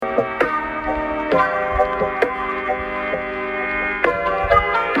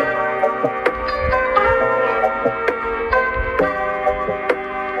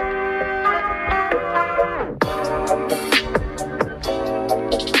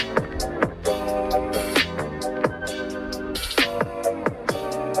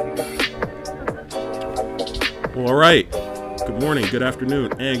right. Good morning, good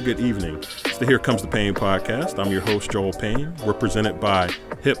afternoon, and good evening. It's the Here Comes the Pain podcast. I'm your host, Joel Payne. We're presented by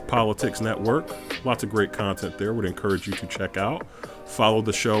Hip Politics Network. Lots of great content there. Would encourage you to check out. Follow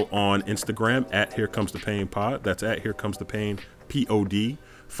the show on Instagram at Here Comes the Pain Pod. That's at Here Comes the Pain POD.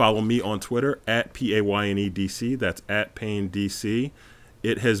 Follow me on Twitter at PAYNEDC. That's at PayneDC.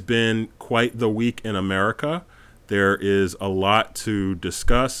 It has been quite the week in America. There is a lot to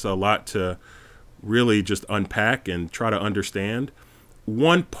discuss, a lot to really just unpack and try to understand.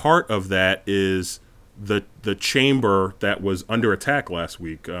 One part of that is the chamber that was under attack last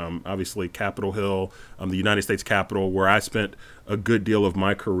week. Obviously, Capitol Hill, the United States Capitol, where I spent a good deal of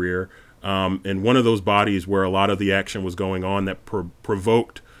my career, and one of those bodies where a lot of the action was going on that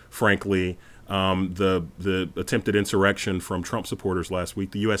provoked, frankly, the attempted insurrection from Trump supporters last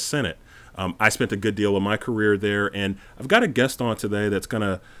week, the U.S. Senate. I spent a good deal of my career there, and I've got a guest on today that's going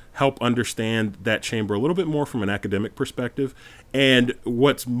to help understand that chamber a little bit more from an academic perspective. And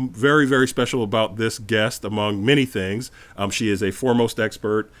what's very, very special about this guest, among many things, she is a foremost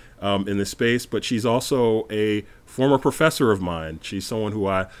expert in this space, but she's also a former professor of mine. She's someone who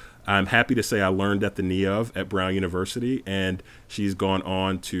I'm happy to say I learned at the knee of at Brown University, and she's gone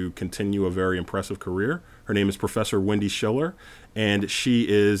on to continue a very impressive career. Her name is Professor Wendy Schiller, and she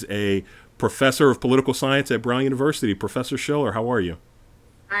is a professor of political science at Brown University. Professor Schiller, how are you?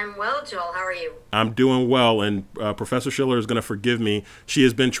 I'm well, Joel. How are you? I'm doing well, and Professor Schiller is going to forgive me. She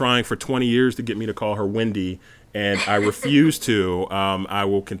has been trying for 20 years to get me to call her Wendy, and I refuse to. I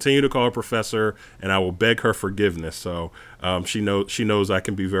will continue to call her Professor, and I will beg her forgiveness. So she knows I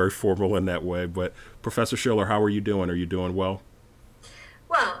can be very formal in that way. But Professor Schiller, how are you doing? Are you doing well?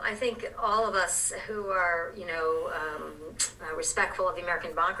 Well, I think all of us who are, respectful of the American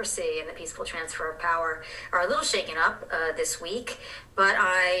democracy and the peaceful transfer of power are a little shaken up this week, but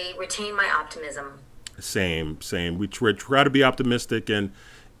I retain my optimism. Same. We try to be optimistic, and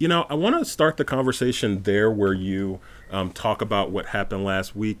I want to start the conversation there where you talk about what happened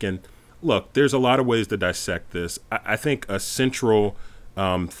last week. And look, there's a lot of ways to dissect this. I think a central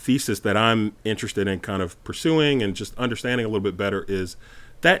thesis that I'm interested in kind of pursuing and just understanding a little bit better is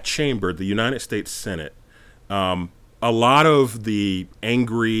that chamber, the United States Senate. A lot of the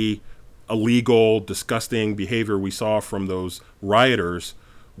angry, illegal, disgusting behavior we saw from those rioters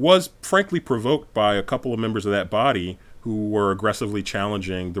was frankly provoked by a couple of members of that body who were aggressively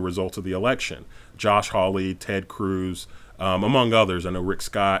challenging the results of the election. Josh Hawley, Ted Cruz, among others. I know Rick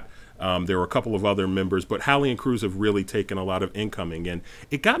Scott. There were a couple of other members, but Hawley and Cruz have really taken a lot of incoming. And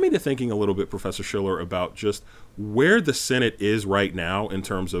it got me to thinking a little bit, Professor Schiller, about just where the Senate is right now in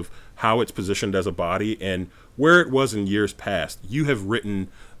terms of how it's positioned as a body and where it was in years past. You have written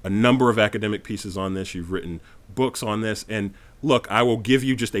a number of academic pieces on this. You've written books on this. And look, I will give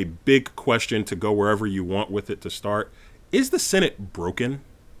you just a big question to go wherever you want with it to start. Is the Senate broken?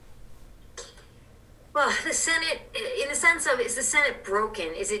 Well, the Senate, in the sense of, is the Senate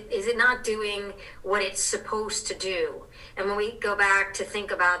broken? Is it not doing what it's supposed to do? And when we go back to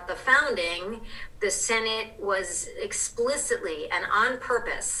think about the founding, the Senate was explicitly and on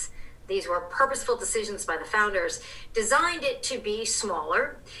purpose, these were purposeful decisions by the founders, designed it to be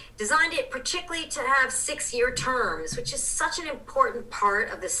smaller, designed it particularly to have 6-year terms, which is such an important part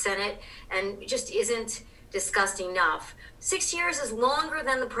of the Senate and just isn't discussed enough. 6 years is longer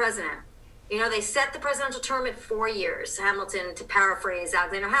than the president. They set the presidential term at 4 years. Hamilton, to paraphrase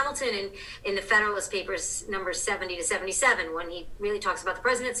Alexander Hamilton in the Federalist Papers, numbers 70 to 77, when he really talks about the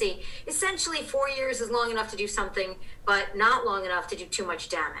presidency, essentially 4 years is long enough to do something, but not long enough to do too much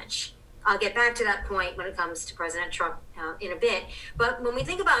damage. I'll get back to that point when it comes to President Trump in a bit. But when we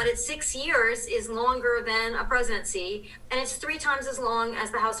think about it, 6 years is longer than a presidency, and it's 3 times as long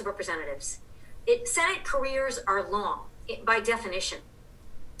as the House of Representatives. Senate careers are long, by definition.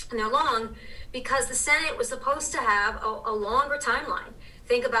 And they're long because the Senate was supposed to have a longer timeline.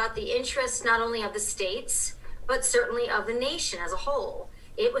 Think about the interests not only of the states, but certainly of the nation as a whole.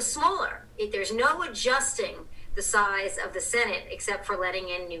 It was smaller. There's no adjusting the size of the Senate except for letting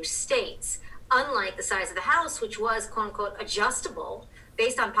in new states. Unlike the size of the House, which was, quote unquote, adjustable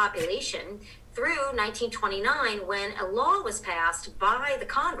based on population through 1929, when a law was passed by the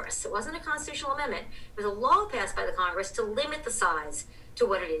Congress. It wasn't a constitutional amendment. It was a law passed by the Congress to limit the size to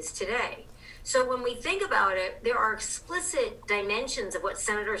what it is today. So when we think about it, there are explicit dimensions of what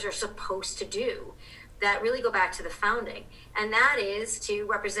senators are supposed to do that really go back to the founding. And that is to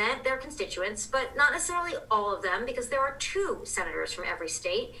represent their constituents, but not necessarily all of them, because there are 2 senators from every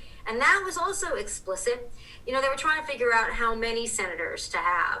state. And that was also explicit. They were trying to figure out how many senators to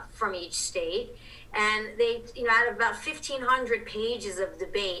have from each state. And they, out of about 1,500 pages of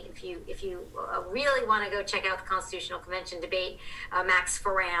debate, if you really want to go check out the Constitutional Convention debate, Max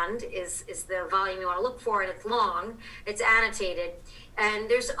Farrand is the volume you want to look for, and it's long, it's annotated, and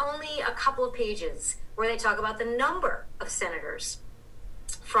there's only a couple of pages where they talk about the number of senators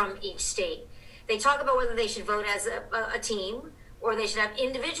from each state. They talk about whether they should vote as a team or they should have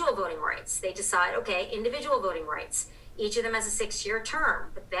individual voting rights. They decide, okay, individual voting rights. Each of them has a 6-year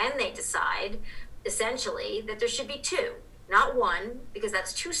term, but then they decide essentially that there should be 2, not 1, because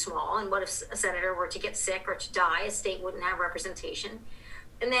that's too small. And what if a senator were to get sick or to die? A state wouldn't have representation.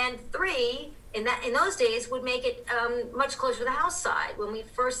 And then 3, in those days, would make it much closer to the House side. When we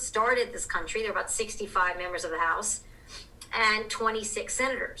first started this country, there were about 65 members of the House and 26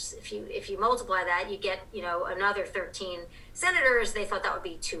 senators. If you multiply that, you get another 13 senators. They thought that would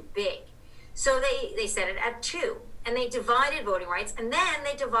be too big, so they set it at 2. And they divided voting rights, and then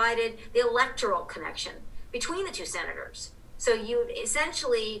they divided the electoral connection between the 2 senators. So you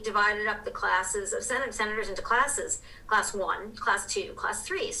essentially divided up the classes of senators into classes: class 1, class 2, class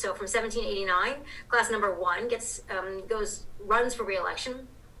 3. So from 1789, class number 1 runs for re-election,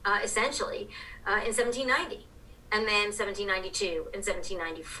 essentially, in 1790, and then 1792 and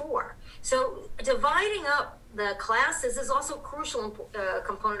 1794. So dividing up the classes is also a crucial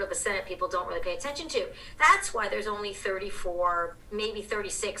component of the Senate people don't really pay attention to. That's why there's only 34, maybe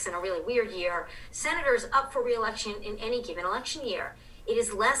 36 in a really weird year, senators up for re-election in any given election year. It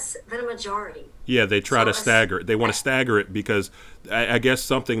is less than a majority. Yeah, they try to stagger it. They want to stagger it because I guess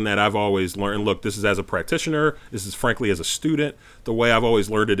something that I've always learned, look, this is as a practitioner, this is frankly as a student, the way I've always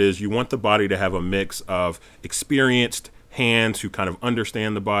learned it is you want the body to have a mix of experienced hands who kind of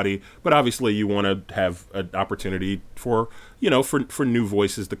understand the body, but obviously you want to have an opportunity for new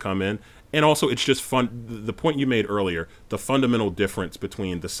voices to come in. And also it's just fun. The point you made earlier, the fundamental difference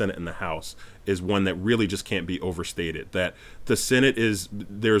between the Senate and the House is one that really just can't be overstated, that the Senate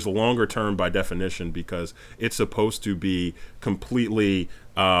there's a longer term by definition because it's supposed to be completely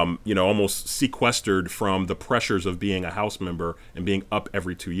almost sequestered from the pressures of being a House member and being up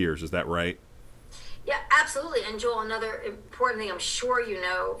every 2 years. Is that right? Yeah, absolutely. And Joel, another important thing I'm sure you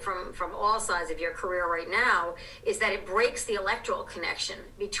know from all sides of your career right now is that it breaks the electoral connection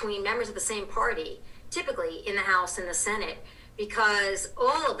between members of the same party, typically in the House and the Senate, because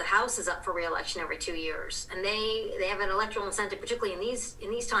all of the House is up for re-election every 2 years, and they have an electoral incentive, particularly in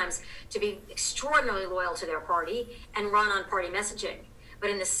these times, to be extraordinarily loyal to their party and run on party messaging.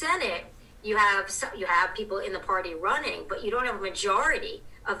 But in the Senate, you have people in the party running, but you don't have a majority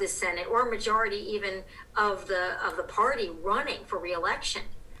of the Senate or a majority even of the party running for re-election.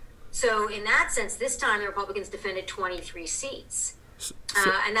 So in that sense, this time the Republicans defended 23 seats,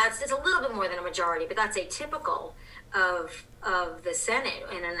 and it's a little bit more than a majority, but that's atypical of the Senate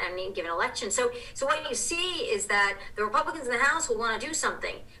in any given election. So what you see is that the Republicans in the House will want to do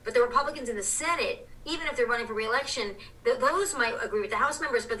something, but the Republicans in the Senate, even if they're running for re-election, those might agree with the House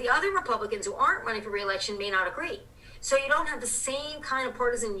members, but the other Republicans who aren't running for re-election may not agree. So you don't have the same kind of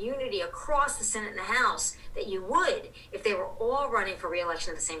partisan unity across the Senate and the House that you would if they were all running for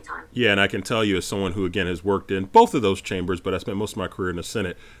re-election at the same time. Yeah, and I can tell you as someone who, again, has worked in both of those chambers, but I spent most of my career in the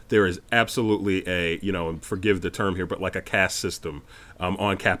Senate, there is absolutely and forgive the term here, but like a caste system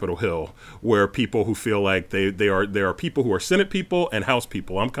on Capitol Hill where people who feel like there are people who are Senate people and House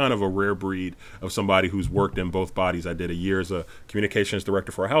people. I'm kind of a rare breed of somebody who's worked in both bodies. I did a year as a communications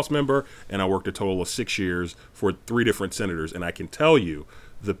director for a House member, and I worked a total of 6 years for 3 different senators, and I can tell you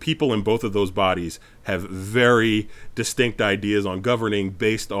the people in both of those bodies have very distinct ideas on governing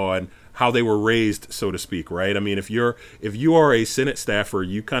based on how they were raised, so to speak, right? I mean, if you are a Senate staffer,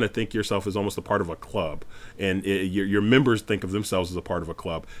 you kind of think yourself as almost a part of a club, and your members think of themselves as a part of a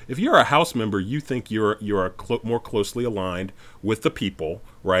club. If you're a House member, you think you're more closely aligned with the people,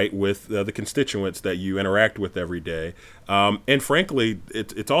 right? With the constituents that you interact with every day. And frankly,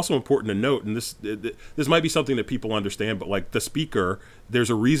 it's also important to note, and this might be something that people understand, but like the Speaker, there's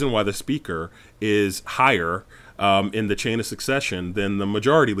a reason why the Speaker is higher in the chain of succession than the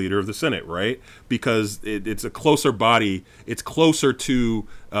majority leader of the Senate, right? Because it's a closer body. It's closer to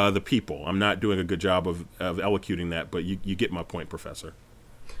the people. I'm not doing a good job of elocuting that, but you get my point, Professor.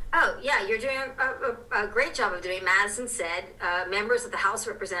 Oh, yeah, you're doing a great job of doing it. Madison said members of the House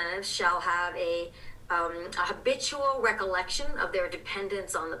of Representatives shall have a habitual recollection of their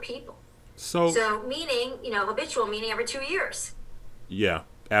dependence on the people. So meaning, habitual meaning every 2 years. Yeah.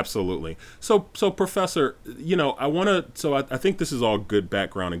 Absolutely. So Professor, I think this is all good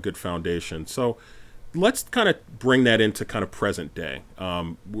background and good foundation. So let's kind of bring that into kind of present day.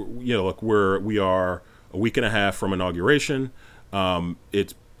 Look, we are a week and a half from inauguration.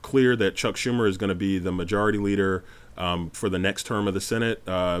 It's clear that Chuck Schumer is going to be the majority leader for the next term of the Senate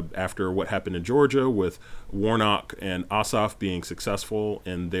after what happened in Georgia with Warnock and Ossoff being successful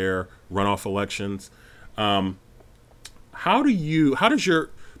in their runoff elections. How does your,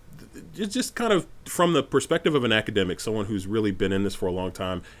 just kind of from the perspective of an academic, someone who's really been in this for a long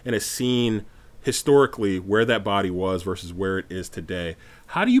time and has seen historically where that body was versus where it is today,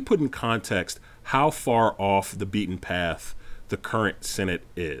 how do you put in context how far off the beaten path the current Senate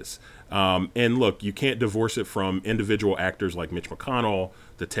is? And look, you can't divorce it from individual actors like Mitch McConnell,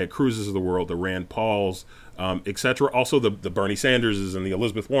 the Ted Cruzes of the world, the Rand Pauls, et cetera. Also the Bernie Sanderses and the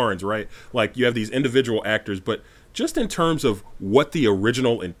Elizabeth Warrens, right? Like, you have these individual actors, but just in terms of what the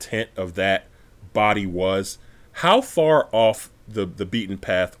original intent of that body was, how far off the beaten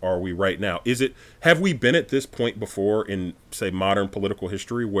path are we right now? Have we been at this point before in, say, modern political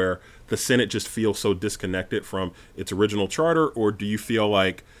history where the Senate just feels so disconnected from its original charter, or do you feel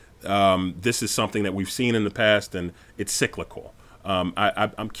like this is something that we've seen in the past and it's cyclical?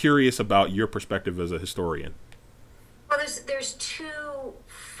 I'm curious about your perspective as a historian. Well, there's two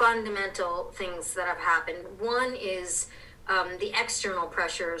fundamental things that have happened. One is the external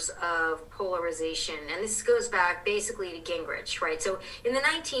pressures of polarization. And this goes back basically to Gingrich, right? So in the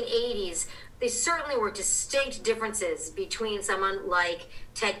 1980s, there certainly were distinct differences between someone like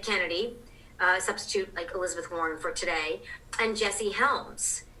Ted Kennedy, substitute like Elizabeth Warren for today, and Jesse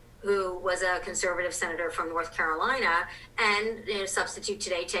Helms, who was a conservative senator from North Carolina, and substitute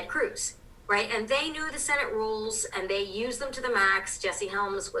today Ted Cruz. Right, and they knew the Senate rules, and they used them to the max. Jesse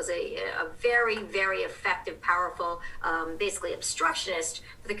Helms was a very, very effective, powerful, basically obstructionist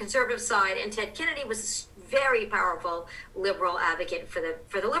for the conservative side, and Ted Kennedy was a very powerful liberal advocate for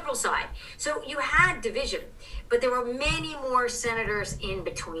the liberal side. So you had division, but there were many more senators in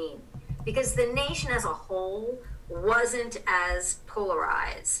between, because the nation as a whole wasn't as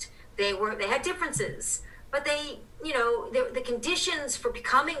polarized. They had differences, but the conditions for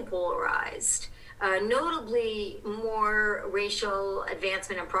becoming polarized, notably more racial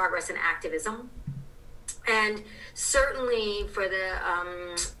advancement and progress and activism, and certainly for the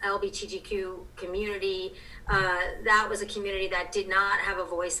LGBTQ community, that was a community that did not have a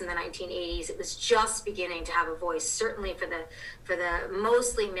voice in the 1980s. It was just beginning to have a voice, certainly for the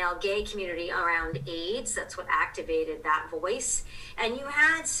mostly male gay community around AIDS. That's what activated that voice. And you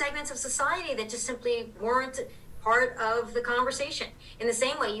had segments of society that just simply weren't part of the conversation. In the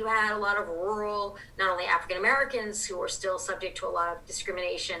same way, you had a lot of rural, not only African Americans who were still subject to a lot of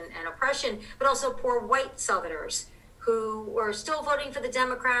discrimination and oppression, but also poor white Southerners who were still voting for the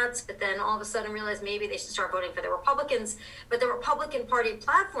Democrats, but then all of a sudden realized maybe they should start voting for the Republicans. But the Republican Party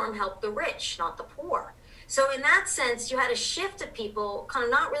platform helped the rich, not the poor. So in that sense, you had a shift of people kind of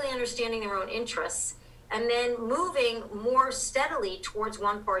not really understanding their own interests, and then moving more steadily towards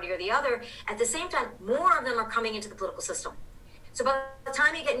one party or the other. At the same time, more of them are coming into the political system. So by the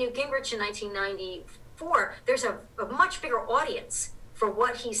time you get Newt Gingrich in 1994, there's a much bigger audience for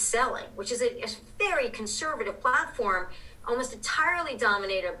what he's selling, which is a very conservative platform, almost entirely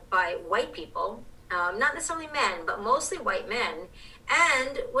dominated by white people, not necessarily men, but mostly white men,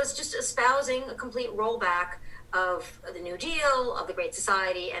 and was just espousing a complete rollback of the New Deal, of the Great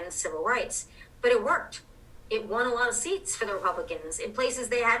Society, and civil rights. But it worked. It won a lot of seats for the Republicans in places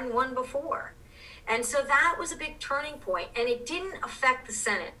they hadn't won before. And so that was a big turning point. And it didn't affect the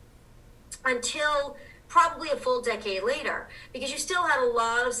Senate until probably a full decade later, because you still had a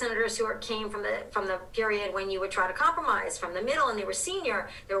lot of senators who came from the period when you would try to compromise from the middle, and they were senior,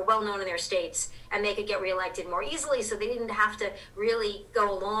 they were well known in their states, and they could get reelected more easily, so they didn't have to really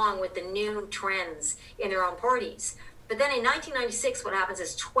go along with the new trends in their own parties. But then in 1996, what happens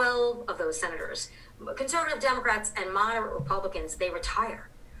is 12 of those senators, conservative Democrats and moderate Republicans, they retire.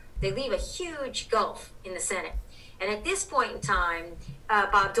 They leave a huge gulf in the Senate. And at this point in time,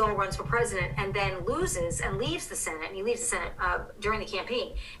 Bob Dole runs for president and then loses and leaves the Senate. And he leaves the Senate during the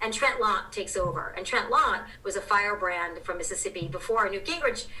campaign. And Trent Lott takes over. And Trent Lott was a firebrand from Mississippi before Newt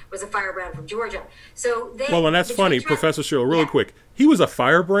Gingrich was a firebrand from Georgia. So and that's funny, Professor Schill, really quick. He was a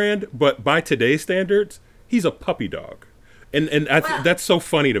firebrand, but by today's standards, he's a puppy dog. And that's so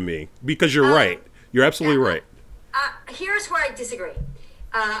funny to me, because you're right. You're absolutely right. Here's where I disagree.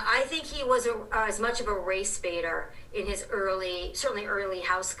 I think he was as much of a race baiter in his certainly early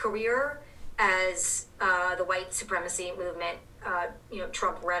House career as the white supremacy movement,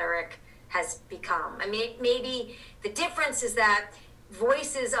 Trump rhetoric has become. I mean, maybe the difference is that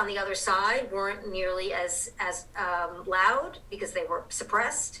voices on the other side weren't nearly as loud because they were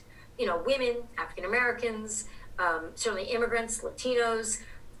suppressed. women, African Americans, certainly immigrants, Latinos.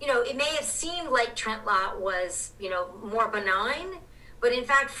 It may have seemed like Trent Lott was, more benign, but in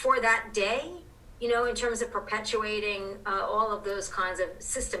fact, for that day, in terms of perpetuating all of those kinds of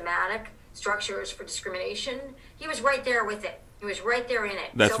systematic structures for discrimination, he was right there with it. He was right there in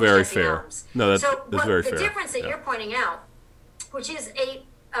it. That's very fair. No, that's very fair. The difference that you're pointing out, which is a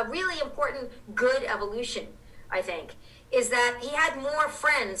really important, good evolution, I think, is that he had more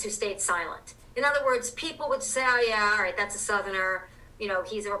friends who stayed silent. In other words, people would say, oh, yeah, all right, that's a Southerner.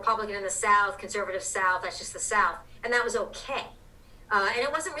 He's a Republican in the South, conservative South, that's just the South. And that was okay. And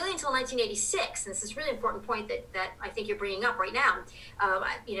it wasn't really until 1986, and this is a really important point that I think you're bringing up right now,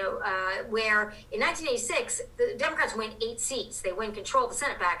 where in 1986, the Democrats win 8 seats. They win control of the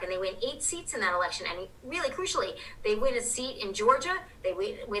Senate back, and they win 8 seats in that election. And really crucially, they win a seat in Georgia.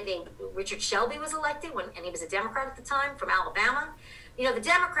 Richard Shelby was elected, and he was a Democrat at the time from Alabama. The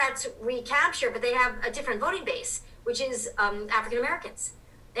Democrats recapture, but they have a different voting base, which is African Americans.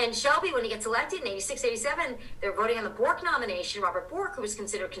 And Shelby, when he gets elected in 86, 87, they're voting on the Bork nomination. Robert Bork, who was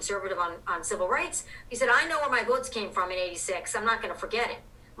considered conservative on civil rights, he said, I know where my votes came from in 86. I'm not going to forget it.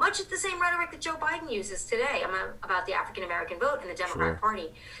 Much of the same rhetoric that Joe Biden uses today about the African-American vote in the Democratic Party.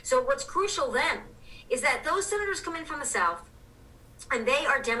 So what's crucial then is that those senators come in from the South, and they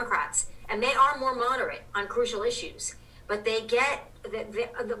are Democrats, and they are more moderate on crucial issues. But they get,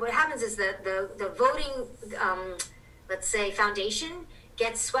 what happens is that the voting, let's say, foundation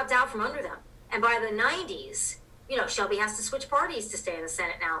gets swept out from under them. And by the 90s, Shelby has to switch parties to stay in the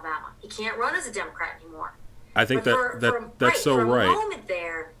Senate in Alabama. He can't run as a Democrat anymore. I think that's so right. For a moment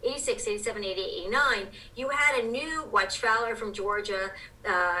there, 86, 87, 88, 89, you had a new Wedge Fowler from Georgia.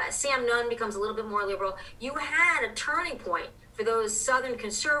 Sam Nunn becomes a little bit more liberal. You had a turning point for those Southern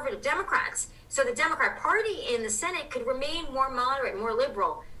conservative Democrats. So the Democrat Party in the Senate could remain more moderate, more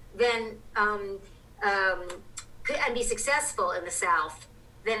liberal than and be successful in the South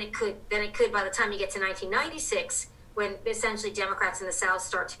than it could by the time you get to 1996, when essentially Democrats in the South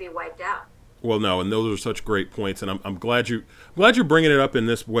start to be wiped out. Well, no, and those are such great points, and I'm glad you're bringing it up in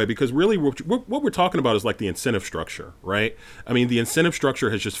this way, because really what we're talking about is like the incentive structure, right? I mean, the incentive structure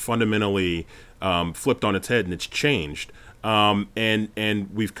has just fundamentally flipped on its head, and it's changed, and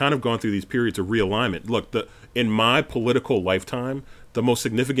we've kind of gone through these periods of realignment. Look, in my political lifetime, the most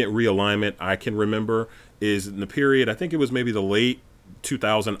significant realignment I can remember is in the period, I think it was maybe the late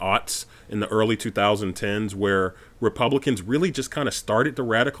 2000s in the early 2010s, where Republicans really just kind of started to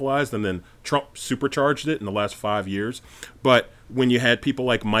radicalize, and then Trump supercharged it in the last 5 years. But when you had people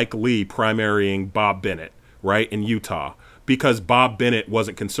like Mike Lee primarying Bob Bennett, right, in Utah, because Bob Bennett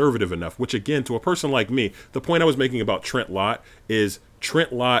wasn't conservative enough, which again, to a person like me, the point I was making about Trent Lott is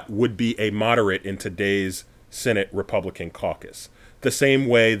Trent Lott would be a moderate in today's Senate Republican caucus. The same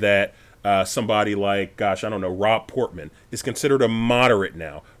way that somebody like, Rob Portman is considered a moderate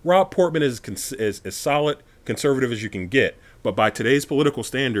now. Rob Portman is as solid conservative as you can get, but by today's political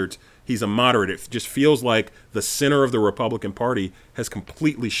standards, he's a moderate. It just feels like the center of the Republican Party has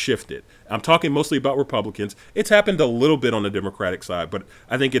completely shifted. I'm talking mostly about Republicans. It's happened a little bit on the Democratic side, but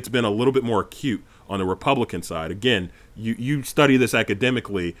I think it's been a little bit more acute on the Republican side. Again, you study this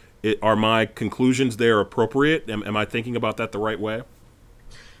academically. Are my conclusions there appropriate? Am I thinking about that the right way?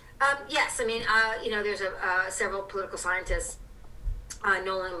 Yes, I mean, there's several political scientists.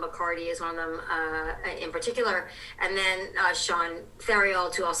 Nolan McCarty is one of them in particular, and then Sean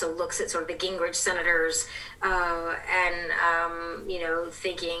Theriault, who also looks at sort of the Gingrich senators,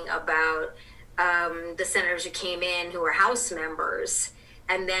 thinking about the senators who came in who were House members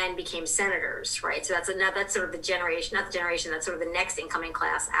and then became senators, right? So that's sort of that's sort of the next incoming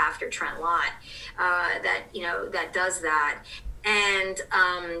class after Trent Lott that does that. And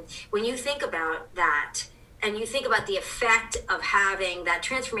when you think about that, and you think about the effect of having that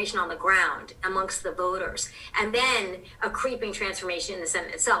transformation on the ground amongst the voters, and then a creeping transformation in the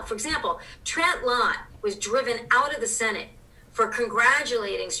Senate itself. For example, Trent Lott was driven out of the Senate for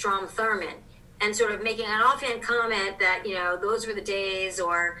congratulating Strom Thurmond and sort of making an offhand comment that, those were the days,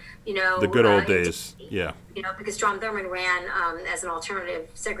 or, the good old days. Yeah. Because Strom Thurmond ran as an alternative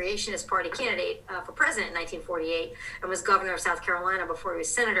segregationist party candidate for president in 1948 and was governor of South Carolina before he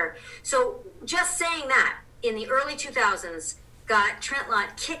was senator. So just saying that in the early 2000s got Trent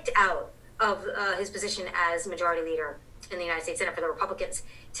Lott kicked out of his position as majority leader in the United States Senate for the Republicans.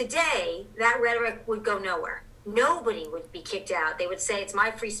 Today, that rhetoric would go nowhere. Nobody would be kicked out. They would say it's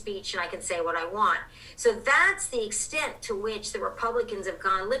my free speech and I can say what I want. So that's the extent to which the Republicans have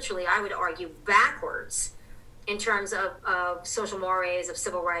gone, literally, I would argue, backwards in terms of social mores, of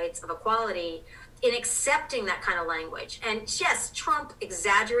civil rights, of equality, in accepting that kind of language. And yes, Trump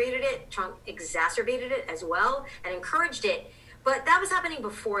exaggerated it, Trump exacerbated it as well, and encouraged it. But that was happening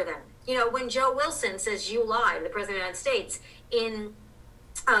before then. You know, when Joe Wilson says "you lied," the President of the United States, in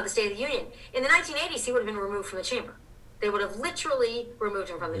the State of the Union, in the 1980s, he would have been removed from the chamber. They would have literally removed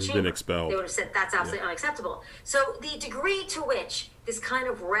him from the chamber. Been expelled. They would have said that's absolutely unacceptable. So the degree to which this kind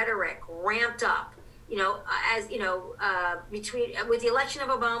of rhetoric ramped up, you know, as you know, between with the election of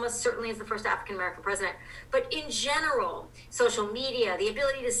Obama, certainly as the first African American president, but in general, social media, the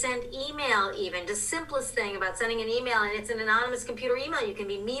ability to send email, even the simplest thing about sending an email, and it's an anonymous computer email, you can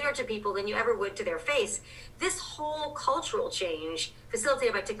be meaner to people than you ever would to their face. This whole cultural change,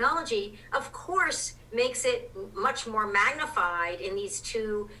 facilitated by technology, of course, makes it much more magnified in these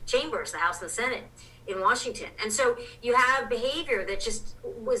two chambers, the House and the Senate in Washington. And so you have behavior that just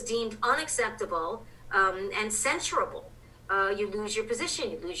was deemed unacceptable and censurable. You lose your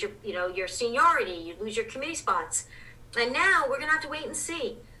position, you lose your seniority, you lose your committee spots. And now we're going to have to wait and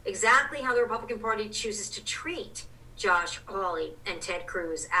see exactly how the Republican Party chooses to treat Josh Hawley and Ted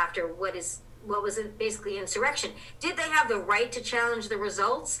Cruz after what was basically insurrection. Did they have the right to challenge the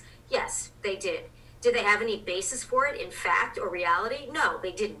results? Yes, they did. Did they have any basis for it in fact or reality? No,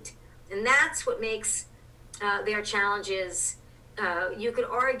 they didn't. And that's what makes their challenges, you could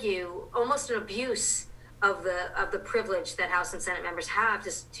argue, almost an abuse of the privilege that House and Senate members have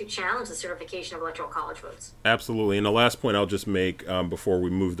to challenge the certification of electoral college votes. Absolutely. And the last point I'll just make before we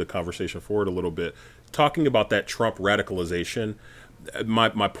move the conversation forward a little bit, talking about that Trump radicalization,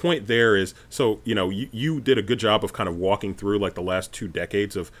 my point there is, so, you know, you did a good job of kind of walking through like the last 2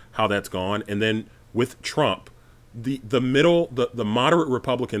 decades of how that's gone. And then with Trump, the moderate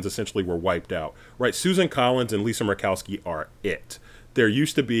Republicans essentially were wiped out, right? Susan Collins and Lisa Murkowski are it. There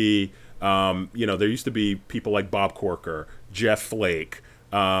used to be, people like Bob Corker, Jeff Flake,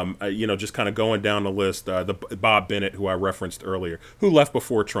 just kind of going down the list, the Bob Bennett, who I referenced earlier, who left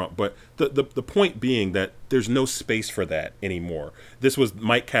before Trump. But the point being that there's no space for that anymore. This was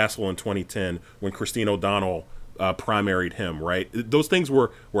Mike Castle in 2010 when Christine O'Donnell primaried him, right? Those things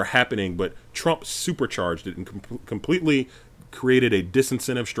were happening, but Trump supercharged it and completely created a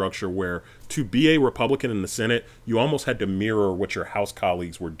disincentive structure where to be a Republican in the Senate, you almost had to mirror what your House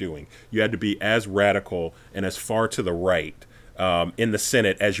colleagues were doing. You had to be as radical and as far to the right in the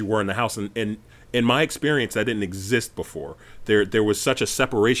Senate as you were in the House. And in my experience, that didn't exist before. There was such a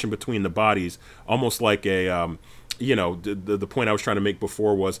separation between the bodies, almost like a the point I was trying to make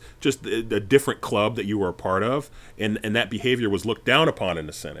before was just a different club that you were a part of, and that behavior was looked down upon in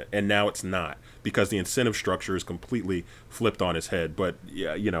the Senate, and now it's not, because the incentive structure is completely flipped on its head. But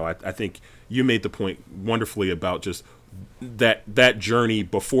yeah, I think you made the point wonderfully about just that journey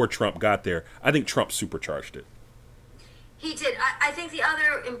before Trump got there. I think Trump supercharged it. He did. I think the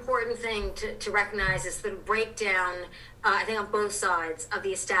other important thing to recognize is the breakdown, I think, on both sides of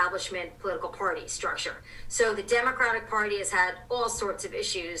the establishment political party structure. So the Democratic Party has had all sorts of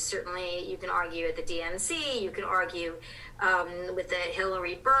issues. Certainly, you can argue at the DNC, you can argue with the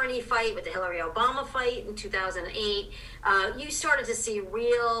Hillary-Bernie fight, with the Hillary-Obama fight in 2008. You started to see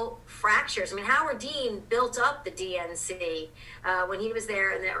real fractures. I mean, Howard Dean built up the DNC when he was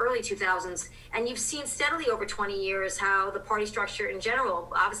there in the early 2000s. And you've seen steadily over 20 years how the party structure in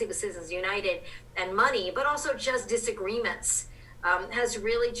general, obviously with Citizens United and money, but also just disagreements, has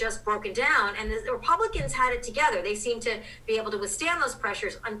really just broken down. And the Republicans had it together. They seemed to be able to withstand those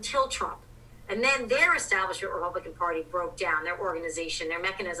pressures until Trump. And then their establishment Republican Party broke down, their organization, their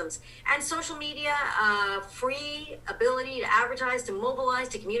mechanisms. And social media, free ability to advertise, to mobilize,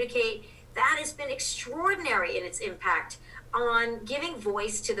 to communicate, that has been extraordinary in its impact on giving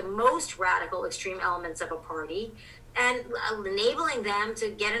voice to the most radical extreme elements of a party and enabling them to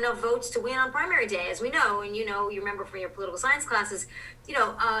get enough votes to win on primary day. As we know, and you remember from your political science classes,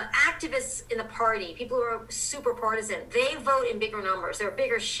 activists in the party, people who are super partisan, they vote in bigger numbers. They're a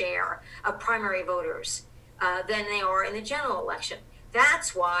bigger share of primary voters than they are in the general election.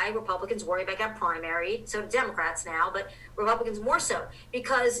 That's why Republicans worry about getting primaried, so do Democrats now, but Republicans more so,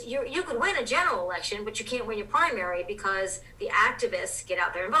 because you can win a general election, but you can't win your primary because the activists get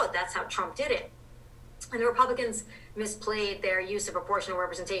out there and vote. That's how Trump did it. And the Republicans misplayed their use of proportional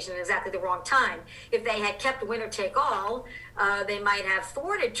representation at exactly the wrong time. If they had kept winner take all, they might have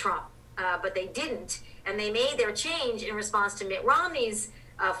thwarted Trump, but they didn't. And they made their change in response to Mitt Romney's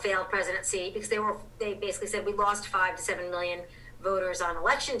failed presidency, because they basically said, we lost 5 to 7 million voters on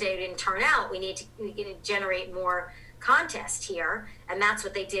election day, didn't turn out. We need to generate more contest here. And that's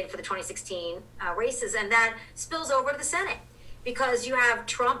what they did for the 2016 races. And that spills over to the Senate. because you have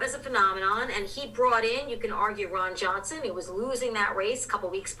Trump as a phenomenon, and he brought in, you can argue, Ron Johnson, who was losing that race a couple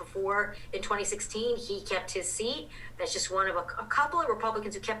weeks before in 2016. He kept his seat. That's just one of a couple of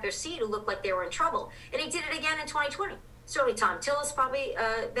Republicans who kept their seat who looked like they were in trouble. And he did it again in 2020. Certainly Tom Tillis probably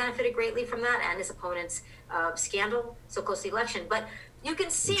benefited greatly from that, and his opponent's scandal so close to the election. But you can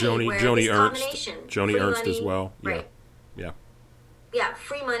see where this combination, Joni Ernst as well. Right. Yeah,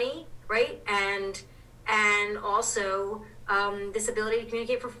 free money, right? And also this ability to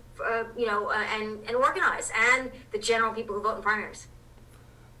communicate and organize, and the general people who vote in primaries.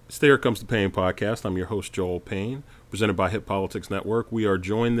 So here comes the Payne Podcast. I'm your host, Joel Payne, presented by Hip Politics Network. We are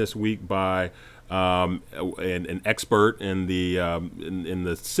joined this week by an expert in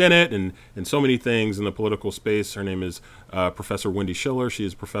the Senate and so many things in the political space. Her name is Professor Wendy Schiller. She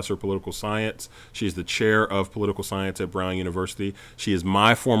is Professor of Political Science. She is the chair of Political Science at Brown University. She is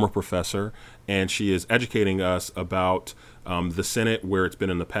my former professor, and she is educating us about the Senate, where it's been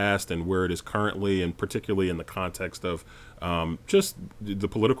in the past and where it is currently, and particularly in the context of just the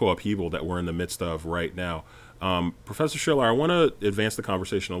political upheaval that we're in the midst of right now. Professor Schiller, I want to advance the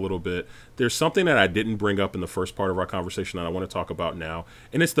conversation a little bit. There's something that I didn't bring up in the first part of our conversation that I want to talk about now,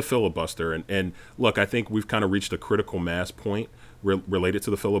 and it's the filibuster. And look, I think we've kind of reached a critical mass point related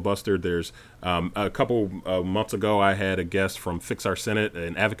to the filibuster. There's a couple months ago, I had a guest from Fix Our Senate,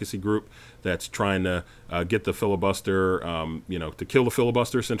 an advocacy group that's trying to get the filibuster, to kill the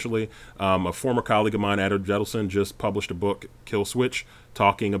filibuster, essentially. A former colleague of mine, Adam Jettleson, just published a book, Kill Switch,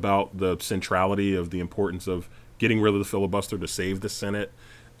 talking about the centrality of the importance of getting rid of the filibuster to save the Senate.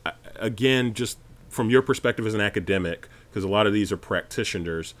 Again, just from your perspective as an academic, because a lot of these are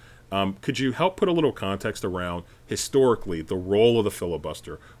practitioners, could you help put a little context around, historically, the role of the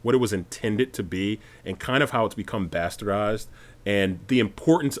filibuster, what it was intended to be, and kind of how it's become bastardized, and the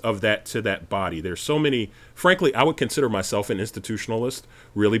importance of that to that body? There's so many, frankly, I would consider myself an institutionalist,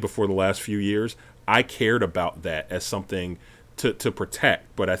 really, before the last few years. I cared about that as something to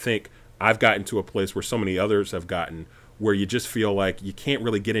protect, but I think I've gotten to a place where so many others have gotten, where you just feel like you can't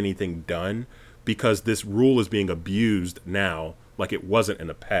really get anything done because this rule is being abused now like it wasn't in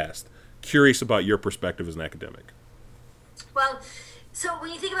the past. Curious about your perspective as an academic. Well, so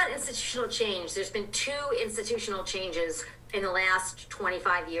when you think about institutional change, there's been two institutional changes in the last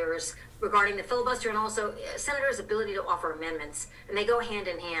 25 years regarding the filibuster and also senators' ability to offer amendments, and they go hand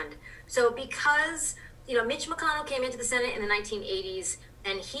in hand. So because Mitch McConnell came into the Senate in the 1980s,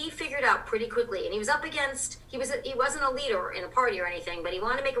 and he figured out pretty quickly, and he was up against, he wasn't a leader in a party or anything, but he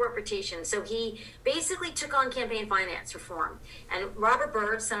wanted to make a reputation. So he basically took on campaign finance reform. And Robert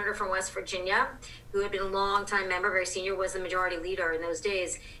Byrd, senator from West Virginia, who had been a long-time member, very senior, was the majority leader in those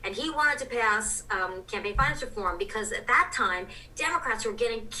days. And he wanted to pass campaign finance reform because at that time, Democrats were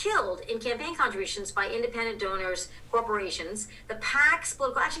getting killed in campaign contributions by independent donors, corporations. The PACs,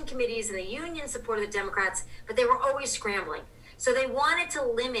 political action committees, and the unions supported the Democrats, but they were always scrambling. So they wanted to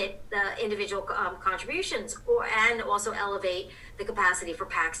limit the individual contributions and also elevate the capacity for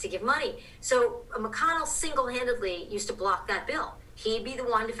PACs to give money. So McConnell single-handedly used to block that bill. He'd be the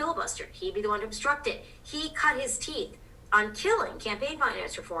one to filibuster. He'd be the one to obstruct it. He cut his teeth on killing campaign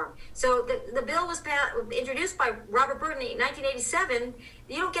finance reform. So the bill was introduced by Robert Byrd in 1987.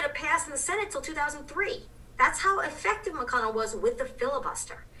 You don't get a pass in the Senate till 2003. That's how effective McConnell was with the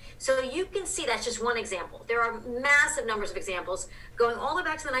filibuster. So you can see that's just one example. There are massive numbers of examples going all the way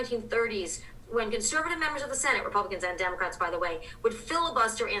back to the 1930s when conservative members of the Senate, Republicans and Democrats, by the way, would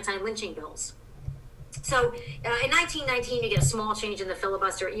filibuster anti-lynching bills. So in 1919, you get a small change in the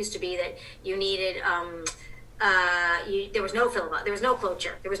filibuster. It used to be that you needed, there was no filibuster, there was no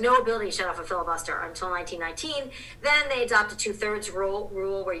cloture, there was no ability to shut off a filibuster until 1919. Then they adopted two-thirds rule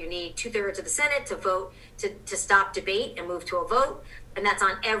where you need two-thirds of the Senate to vote to stop debate and move to a vote. And that's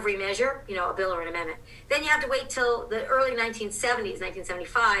on every measure, a bill or an amendment. Then you have to wait till the early 1970s,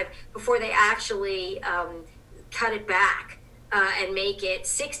 1975, before they actually cut it back and make it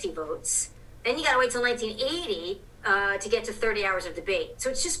 60 votes. Then you got to wait till 1980 to get to 30 hours of debate. So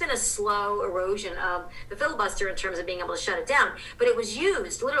it's just been a slow erosion of the filibuster in terms of being able to shut it down. But it was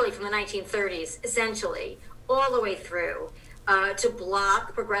used literally from the 1930s, essentially, all the way through to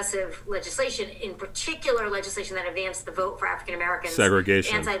block progressive legislation, in particular legislation that advanced the vote for African Americans,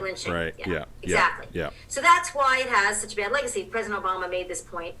 segregation, anti-lynching. Right? Yeah. Exactly. Yeah. So that's why it has such a bad legacy. President Obama made this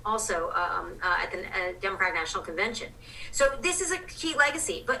point also at the Democratic National Convention. So this is a key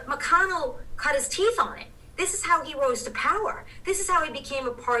legacy. But McConnell cut his teeth on it. This is how he rose to power. This is how he became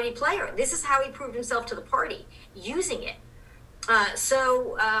a party player. This is how he proved himself to the party, using it. That's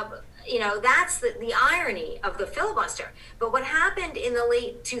the irony of the filibuster. But what happened in the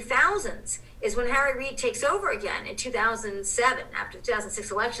late 2000s is when Harry Reid takes over again in 2007, after the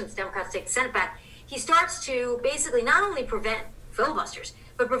 2006 elections, Democrats take the Senate back, he starts to basically not only prevent filibusters,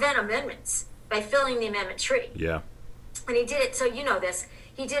 but prevent amendments by filling the amendment tree. Yeah. And he did it, so you know this,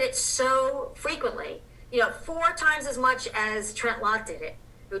 he did it so frequently, 4 times as much as Trent Lott did it,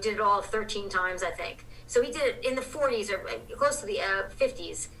 who did it all 13 times, I think. So he did it in the 40s or close to the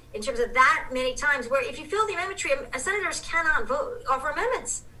 50s, in terms of that many times, where if you fill the amendment tree, senators cannot offer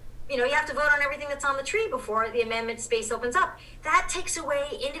amendments. You have to vote on everything that's on the tree before the amendment space opens up. That takes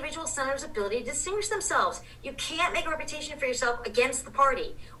away individual senators' ability to distinguish themselves. You can't make a reputation for yourself against the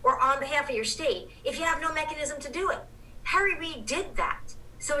party or on behalf of your state if you have no mechanism to do it. Harry Reid did that.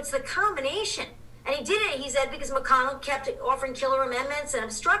 So it's the combination. And he did it, he said, because McConnell kept offering killer amendments and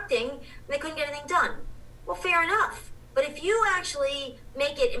obstructing, and they couldn't get anything done. Well, fair enough. But if you actually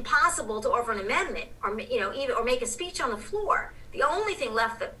make it impossible to offer an amendment, or or make a speech on the floor, the only thing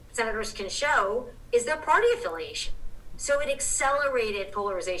left that senators can show is their party affiliation. So it accelerated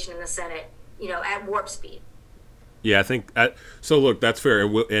polarization in the Senate, at warp speed. Yeah, I think so. Look, that's fair,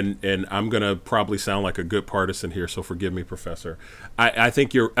 and I'm gonna probably sound like a good partisan here, so forgive me, Professor. I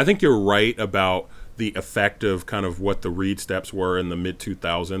think you're right about the effect of kind of what the Reid steps were in the mid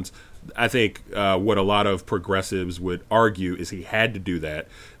 2000s. I think what a lot of progressives would argue is he had to do that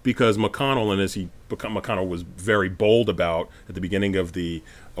because McConnell, and as McConnell was very bold about at the beginning of the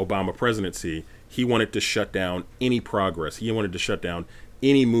Obama presidency, he wanted to shut down any progress. He wanted to shut down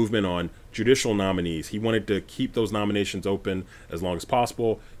any movement on judicial nominees. He wanted to keep those nominations open as long as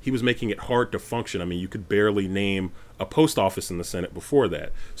possible. He was making it hard to function. I mean, you could barely name a post office in the Senate before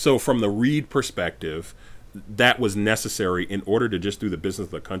that. So from the Reid perspective, that was necessary in order to just do the business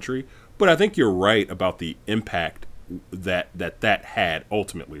of the country. But I think you're right about the impact that had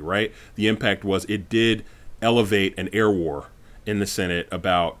ultimately, right? The impact was it did elevate an air war in the Senate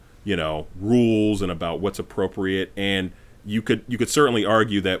about, rules and about what's appropriate. And you could certainly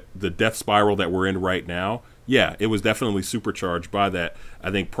argue that the death spiral that we're in right now, yeah, it was definitely supercharged by that.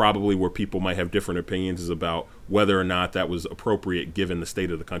 I think probably where people might have different opinions is about whether or not that was appropriate given the state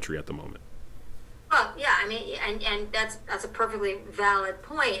of the country at the moment. Well, yeah, I mean, and that's a perfectly valid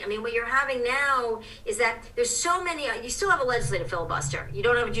point. I mean, what you're having now is that there's so many, you still have a legislative filibuster. You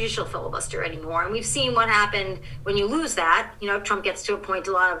don't have a judicial filibuster anymore. And we've seen what happened when you lose that. Trump gets to appoint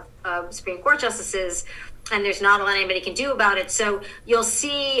a lot of Supreme Court justices, and there's not a lot anybody can do about it. So you'll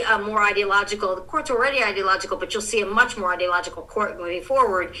see a more ideological, the court's already ideological, but you'll see a much more ideological court moving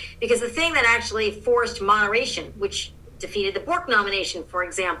forward, because the thing that actually forced moderation, which defeated the Bork nomination, for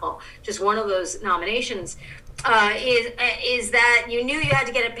example, just one of those nominations, is that you knew you had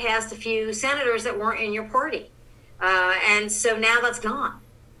to get it past a few senators that weren't in your party. And so now that's gone.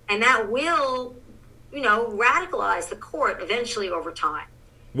 And that will, radicalize the court eventually over time.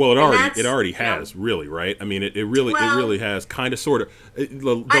 Well, it already has, really, right? I mean, it really has, kind of, sort of. I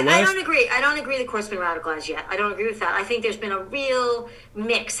don't agree. I don't agree the court's been radicalized yet. I don't agree with that. I think there's been a real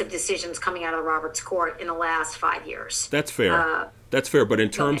mix of decisions coming out of Roberts Court in the last 5 years. That's fair. That's fair. But in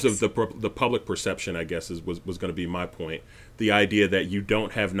terms of the public perception, I guess, was going to be my point. The idea that you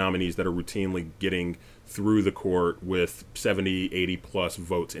don't have nominees that are routinely getting through the court with 70, 80 plus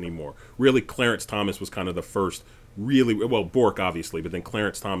votes anymore. Really, Clarence Thomas was kind of the first Bork obviously, but then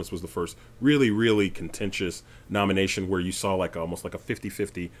Clarence Thomas was the first really contentious nomination where you saw almost like a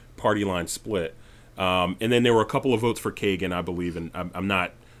 50-50 party line split. And then there were a couple of votes for Kagan, I believe, and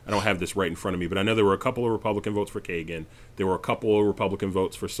I don't have this right in front of me, but I know there were a couple of Republican votes for Kagan. There were a couple of Republican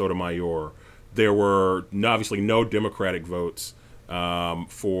votes for Sotomayor. There were obviously no Democratic votes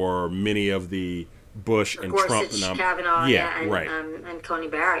for many of the Bush and Gorsuch, Trump, Kavanaugh, and Coney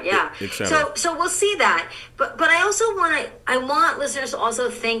Barrett, So we'll see that. But I also want listeners to also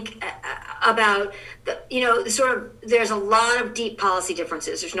think about there's a lot of deep policy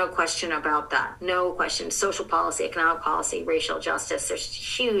differences. There's no question about that. No question. Social policy, economic policy, racial justice. There's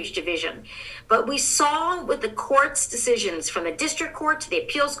huge division. But we saw with the court's decisions, from the district court to the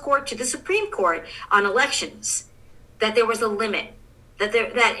appeals court to the Supreme Court on elections, that there was a limit.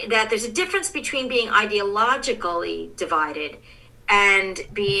 That there's a difference between being ideologically divided and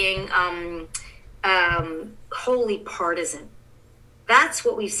being wholly partisan. That's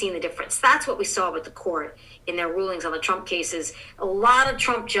what we've seen the difference. That's what we saw with the court in their rulings on the Trump cases. A lot of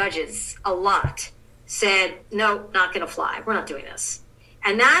Trump judges, said, no, not going to fly. We're not doing this.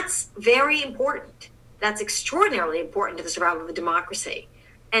 And that's very important. That's extraordinarily important to the survival of the democracy.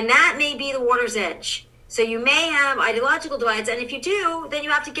 And that may be the water's edge. So you may have ideological divides, and if you do, then you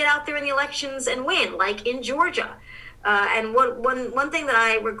have to get out there in the elections and win, like in Georgia. And one thing that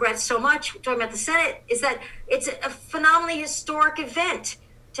I regret so much talking about the Senate is that it's a phenomenally historic event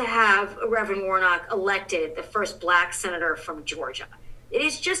to have Reverend Warnock elected the first black senator from Georgia. It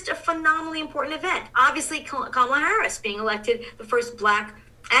is just a phenomenally important event. Obviously, Kamala Harris being elected the first black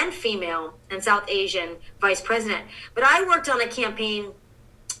and female and South Asian vice president. But I worked on a campaign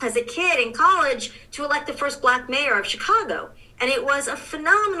as a kid in college to elect the first black mayor of Chicago. And it was a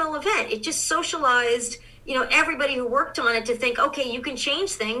phenomenal event. It just socialized, everybody who worked on it to think, okay, you can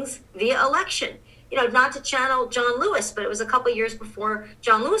change things via election. Not to channel John Lewis, but it was a couple of years before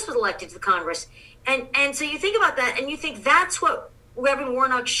John Lewis was elected to the Congress. And so you think about that and you think that's what Reverend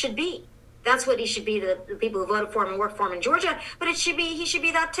Warnock should be. That's what he should be to the people who voted for him and worked for him in Georgia. But he should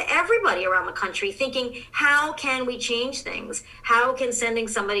be that to everybody around the country, thinking, how can we change things? How can sending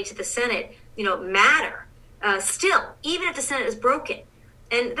somebody to the Senate, matter? Still, even if the Senate is broken.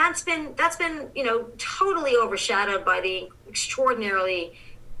 And that's been totally overshadowed by the extraordinarily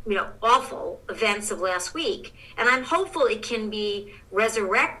awful events of last week. And I'm hopeful it can be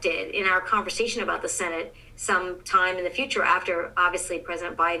resurrected in our conversation about the Senate sometime in the future after, obviously,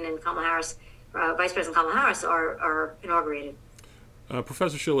 President Biden and Kamala Harris, Vice President Kamala Harris are inaugurated.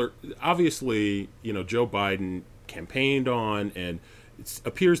 Professor Schiller, obviously, Joe Biden campaigned on, and it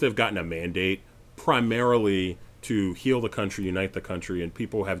appears they've gotten a mandate primarily to heal the country, unite the country, and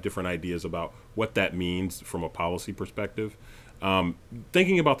people have different ideas about what that means from a policy perspective.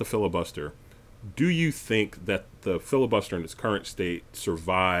 Thinking about the filibuster, do you think that the filibuster in its current state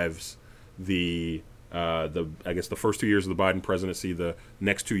survives the first 2 years of the Biden presidency, the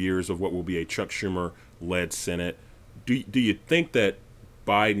next 2 years of what will be a Chuck Schumer-led Senate? Do you think that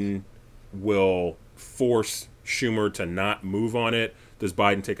Biden will force Schumer to not move on it? Does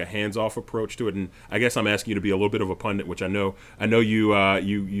Biden take a hands-off approach to it? And I guess I'm asking you to be a little bit of a pundit, which I know you are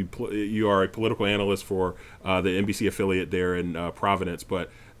a political analyst for the NBC affiliate there in Providence.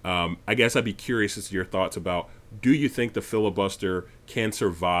 But I guess I'd be curious as to your thoughts about, do you think the filibuster can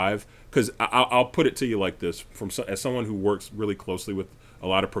survive? Because I'll put it to you like this, as someone who works really closely with a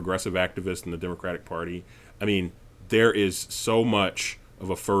lot of progressive activists in the Democratic Party. I mean, there is so much of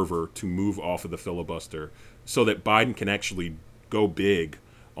a fervor to move off of the filibuster so that Biden can actually go big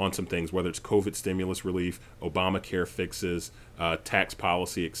on some things, whether it's COVID stimulus relief, Obamacare fixes, tax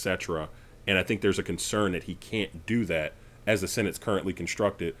policy, etc. And I think there's a concern that he can't do that as the Senate's currently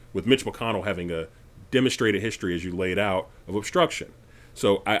constructed, with Mitch McConnell having a demonstrated history, as you laid out, of obstruction.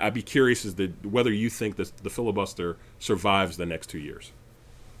 So I'd be curious as to whether you think the filibuster survives the next 2 years.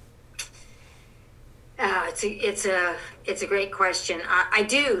 It's a great question. I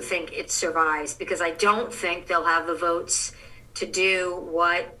do think it survives because I don't think they'll have the votes to do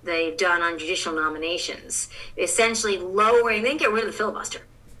what they've done on judicial nominations, essentially lowering. They didn't get rid of the filibuster.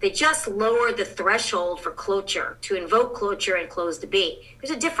 They just lowered the threshold for cloture, to invoke cloture and close debate.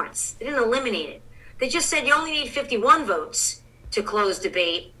 There's a difference. They didn't eliminate it. They just said you only need 51 votes to close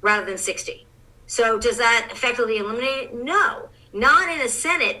debate rather than 60. So does that effectively eliminate it? No. Not in a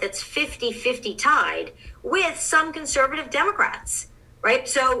Senate that's 50-50 tied with some conservative Democrats, right?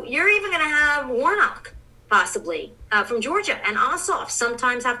 So you're even going to have Warnock, possibly, from Georgia, and Ossoff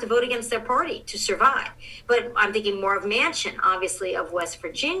sometimes have to vote against their party to survive. But I'm thinking more of Manchin, obviously, of West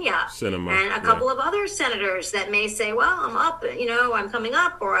Virginia, and a couple of other senators that may say, well, I'm up, I'm coming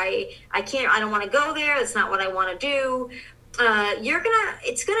up, or I don't want to go there. That's not what I want to do.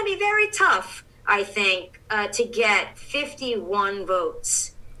 It's going to be very tough, I think, to get 51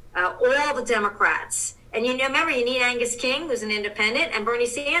 votes, all the Democrats. And remember, you need Angus King, who's an independent, and Bernie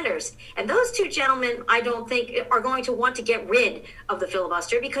Sanders. And those two gentlemen, I don't think, are going to want to get rid of the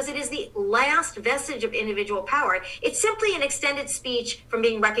filibuster because it is the last vestige of individual power. It's simply an extended speech from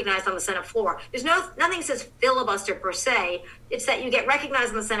being recognized on the Senate floor. There's nothing says filibuster per se. It's that you get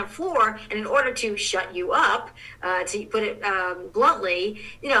recognized on the Senate floor, and in order to shut you up, to put it bluntly,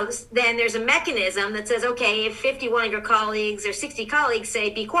 then there's a mechanism that says, okay, if 51 of your colleagues or 60 colleagues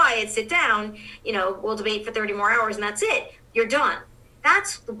say, be quiet, sit down, we'll debate for 30 more hours and that's it. You're done.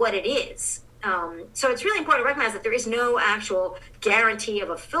 That's what it is. So it's really important to recognize that there is no actual guarantee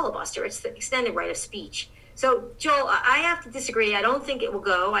of a filibuster. It's the extended right of speech. So, Joel, I have to disagree. I don't think it will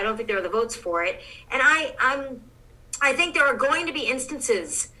go. I don't think there are the votes for it. And I think there are going to be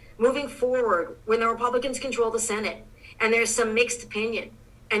instances moving forward when the Republicans control the Senate and there's some mixed opinion.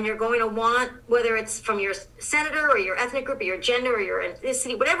 And you're going to want, whether it's from your senator or your ethnic group or your gender or your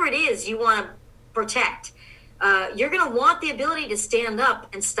ethnicity, whatever it is you want to protect, you're going to want the ability to stand up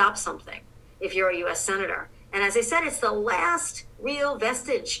and stop something if you're a U.S. senator. And as I said, it's the last real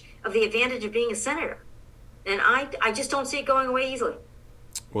vestige of the advantage of being a senator. And I just don't see it going away easily.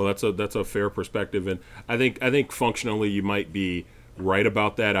 Well, that's a fair perspective, and I think functionally you might be right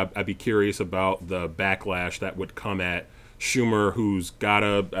about that. I'd be curious about the backlash that would come at Schumer, who's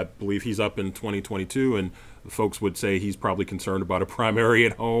I believe he's up in 2022, and folks would say he's probably concerned about a primary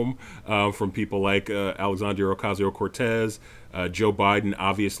at home from people like Alexandria Ocasio-Cortez. Joe Biden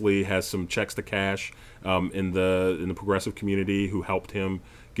obviously has some checks to cash in the progressive community who helped him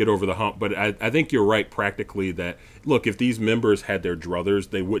get over the hump. But I think you're right practically that, look, if these members had their druthers,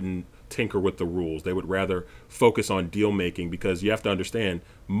 they wouldn't tinker with the rules. They would rather focus on deal making, because you have to understand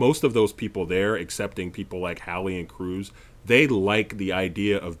most of those people there, excepting people like Hallie and Cruz, they like the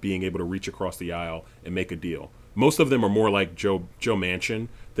idea of being able to reach across the aisle and make a deal. Most of them are more like Joe Manchin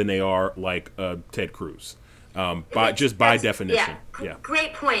than they are like Ted Cruz, by definition. Yeah,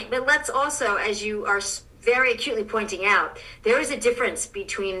 great point. But let's also, as you are very acutely pointing out, there is a difference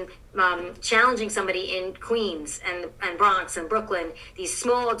between challenging somebody in Queens and Bronx and Brooklyn, these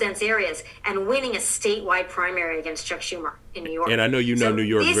small, dense areas, and winning a statewide primary against Chuck Schumer in New York. And I know you know New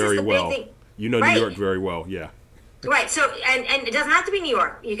York very well. You know New York very well, yeah. Right. So, and it doesn't have to be New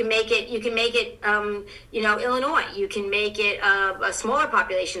York. You can make it. Illinois. You can make it a smaller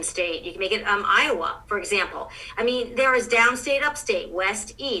population state. You can make it Iowa, for example. I mean, there is downstate, upstate,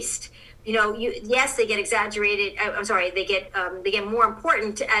 west, east. Yes, they get exaggerated. They get more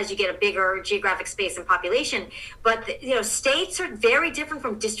important as you get a bigger geographic space and population. But states are very different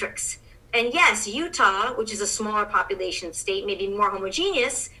from districts. And yes, Utah, which is a smaller population state, may be more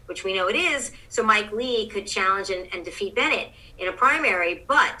homogeneous, which we know it is. So Mike Lee could challenge and defeat Bennett in a primary.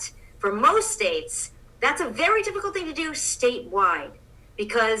 But for most states, that's a very difficult thing to do statewide,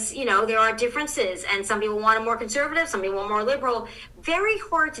 because, there are differences, and some people want a more conservative, some people want more liberal. Very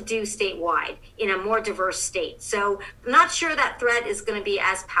hard to do statewide in a more diverse state. So I'm not sure that threat is going to be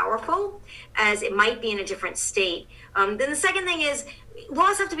as powerful as it might be in a different state. Then the second thing is,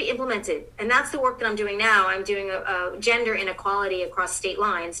 laws have to be implemented, and that's the work that I'm doing now. I'm doing a gender inequality across state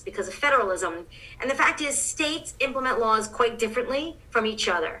lines because of federalism. And the fact is, states implement laws quite differently from each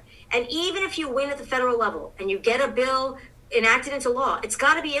other. And even if you win at the federal level and you get a bill enacted into law, it's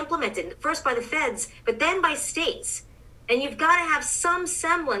got to be implemented first by the feds, but then by states. And you've got to have some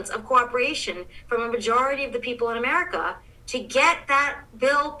semblance of cooperation from a majority of the people in America to get that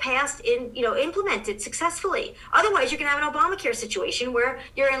bill passed implemented successfully. Otherwise, you can have an Obamacare situation where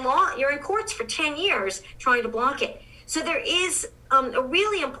you're in courts for 10 years trying to block it. So there is a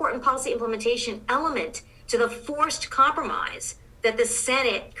really important policy implementation element to the forced compromise that the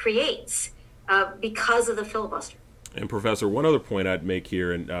Senate creates because of the filibuster. And Professor, one other point I'd make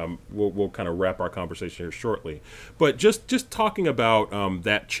here, and we'll kind of wrap our conversation here shortly, but just talking about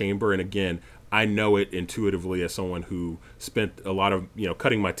that chamber, and again, I know it intuitively as someone who spent a lot of,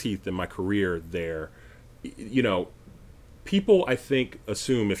 cutting my teeth in my career there. People, I think,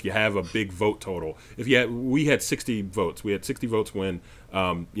 assume if you have a big vote total, we had 60 votes. We had 60 votes when,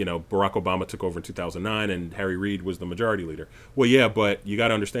 Barack Obama took over in 2009 and Harry Reid was the majority leader. Well, yeah, but you got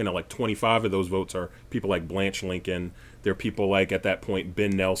to understand that like 25 of those votes are people like Blanche Lincoln. They're people like, at that point,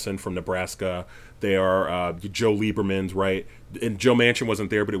 Ben Nelson from Nebraska. They are Joe Lieberman's, right? And Joe Manchin wasn't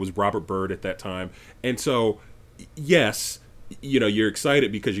there, but it was Robert Byrd at that time. And so, yes, you're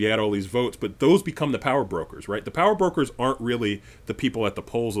excited because you had all these votes, but those become the power brokers, right? The power brokers aren't really the people at the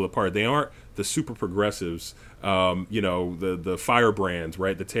polls of the party. They aren't the super progressives, the firebrands,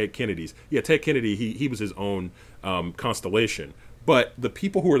 right? The Ted Kennedys. Yeah, Ted Kennedy, he was his own constellation. But the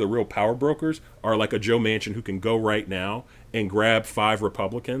people who are the real power brokers are like a Joe Manchin who can go right now and grab 5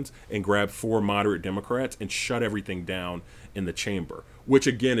 Republicans and grab 4 moderate Democrats and shut everything down in the chamber, which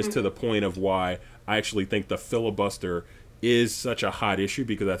again is to the point of why I actually think the filibuster is such a hot issue,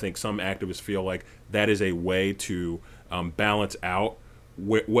 because I think some activists feel like that is a way to balance out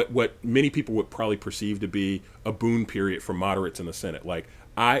what many people would probably perceive to be a boon period for moderates in the Senate. Like,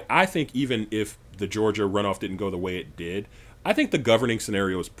 I think even if the Georgia runoff didn't go the way it did, I think the governing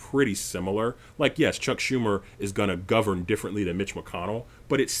scenario is pretty similar. Like, yes, Chuck Schumer is going to govern differently than Mitch McConnell,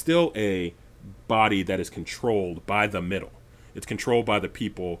 but it's still a body that is controlled by the middle. It's controlled by the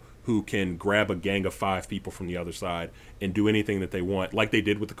people who can grab a gang of 5 people from the other side and do anything that they want, like they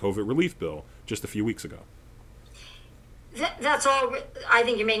did with the COVID relief bill just a few weeks ago. That's all. I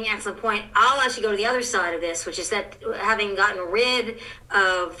think you're making an excellent point. I'll actually go to the other side of this, which is that having gotten rid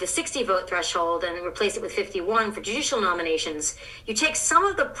of the 60 vote threshold and replace it with 51 for judicial nominations, you take some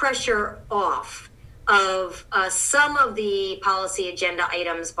of the pressure off of some of the policy agenda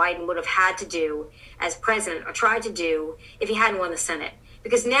items Biden would have had to do as president, or tried to do, if he hadn't won the Senate.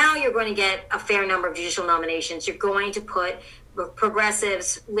 Because now you're going to get a fair number of judicial nominations. You're going to put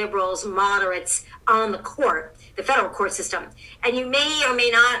progressives, liberals, moderates on the court. the federal court system. And you may or may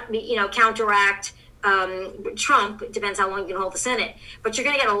not, counteract Trump. It depends how long you can hold the Senate. But you're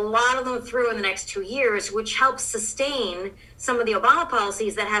going to get a lot of them through in the next 2 years, which helps sustain some of the Obama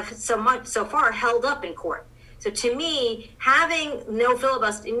policies that have so far held up in court. So to me, having no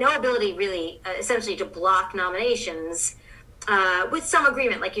filibuster, no ability really, essentially to block nominations, with some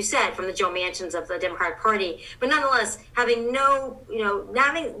agreement, like you said, from the Joe Manchins of the Democratic Party, but nonetheless, having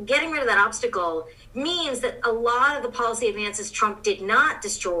getting rid of that obstacle means that a lot of the policy advances Trump did not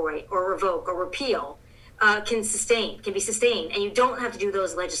destroy or revoke or repeal can be sustained, and you don't have to do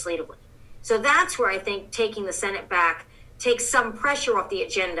those legislatively. So that's where I think taking the Senate back takes some pressure off the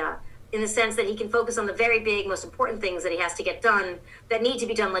agenda, in the sense that he can focus on the very big, most important things that he has to get done that need to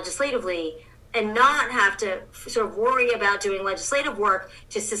be done legislatively, and not have to sort of worry about doing legislative work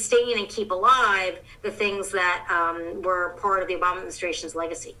to sustain and keep alive the things that were part of the Obama administration's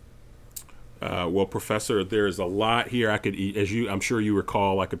legacy. Well, Professor, there's a lot here. I'm sure you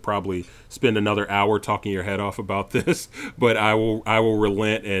recall, I could probably spend another hour talking your head off about this, but I will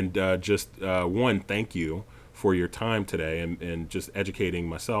relent and thank you for your time today and just educating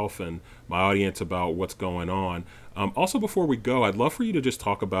myself and my audience about what's going on. Also, before we go, I'd love for you to just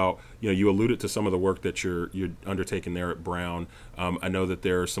talk about, you alluded to some of the work that you're undertaking there at Brown. I know that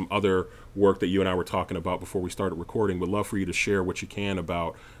there's some other work that you and I were talking about before we started recording. Would love for you to share what you can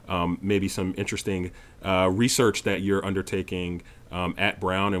about maybe some interesting research that you're undertaking at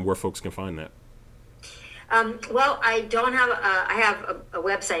Brown and where folks can find that. Well, I don't have I have a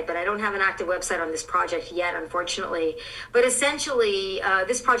website, but I don't have an active website on this project yet, unfortunately. But essentially,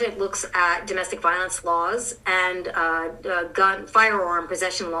 this project looks at domestic violence laws and firearm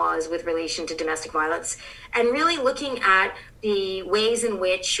possession laws with relation to domestic violence, and really looking at the ways in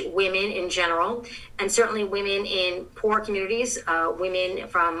which women in general, and certainly women in poor communities, women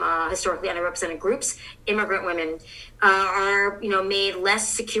from historically underrepresented groups, immigrant women, are made less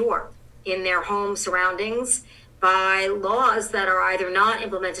secure in their home surroundings by laws that are either not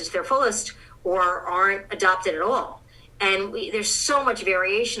implemented to their fullest or aren't adopted at all. And there's so much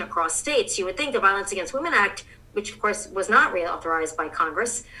variation across states. You would think the Violence Against Women Act, which of course was not reauthorized by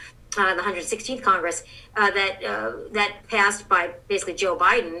Congress, the 116th Congress, that passed by basically Joe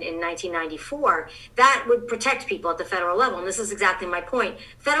Biden in 1994, that would protect people at the federal level. And this is exactly my point.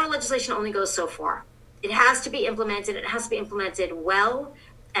 Federal legislation only goes so far. It has to be implemented. It has to be implemented well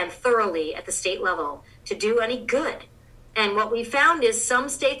and thoroughly at the state level to do any good. And what we found is some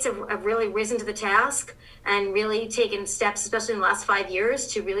states have really risen to the task and really taken steps, especially in the last 5 years,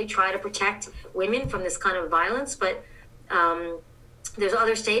 to really try to protect women from this kind of violence. But there's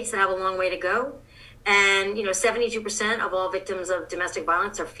other states that have a long way to go. And 72% of all victims of domestic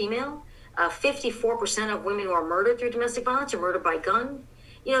violence are female. 54% of women who are murdered through domestic violence are murdered by gun.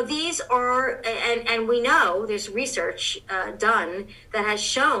 These are, and we know there's research done that has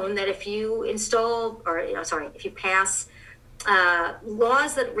shown that if you if you pass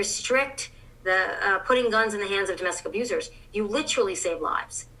laws that restrict the putting guns in the hands of domestic abusers, you literally save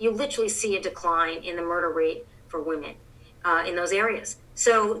lives. You literally see a decline in the murder rate for women in those areas.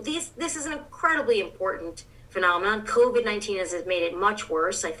 So this is an incredibly important phenomenon. COVID-19 has made it much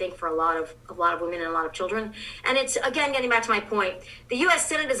worse, I think, for a lot of women and a lot of children. And it's, again, getting back to my point, the U.S.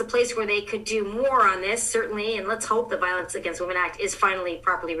 Senate is a place where they could do more on this, certainly, and let's hope the Violence Against Women Act is finally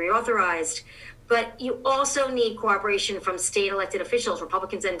properly reauthorized. But you also need cooperation from state elected officials,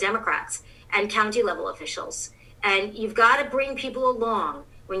 Republicans and Democrats, and county level officials. And you've got to bring people along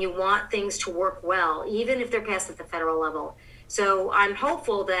when you want things to work well, even if they're passed at the federal level. So I'm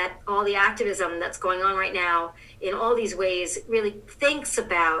hopeful that all the activism that's going on right now in all these ways really thinks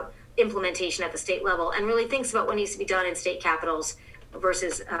about implementation at the state level and really thinks about what needs to be done in state capitals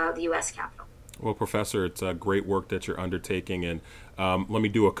versus the U.S. Capitol. Well, Professor, it's great work that you're undertaking. And let me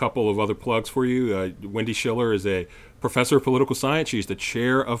do a couple of other plugs for you. Wendy Schiller is a professor of political science. She's the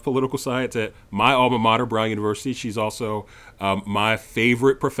chair of political science at my alma mater, Brown University. She's also my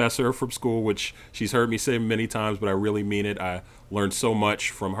favorite professor from school, which she's heard me say many times, but I really mean it. I learned so much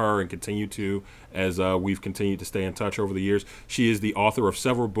from her and continue to as we've continued to stay in touch over the years. She is the author of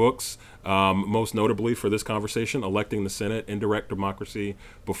several books, most notably for this conversation, Electing the Senate, Indirect Democracy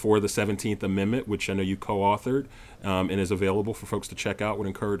Before the 17th Amendment, which I know you co-authored and is available for folks to check out. Would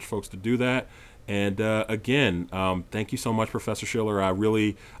encourage folks to do that. And again, thank you so much, Professor Schiller.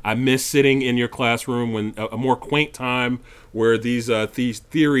 I miss sitting in your classroom when a more quaint time where these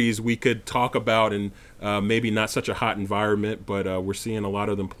theories we could talk about in maybe not such a hot environment, but we're seeing a lot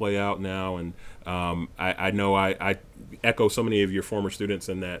of them play out now. And I know I echo so many of your former students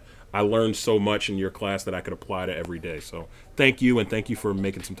in that I learned so much in your class that I could apply to every day. So thank you, and thank you for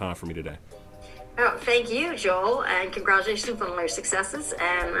making some time for me today. Oh, thank you, Joel, and congratulations on all your successes,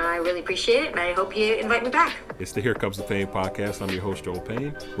 and I really appreciate it, and I hope you invite me back. It's the Here Comes the Pain podcast. I'm your host, Joel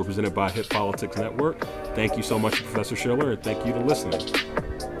Payne. We're presented by Hip Politics Network. Thank you so much, Professor Schiller, and thank you to listeners.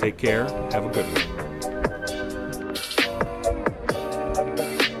 Take care. Have a good one.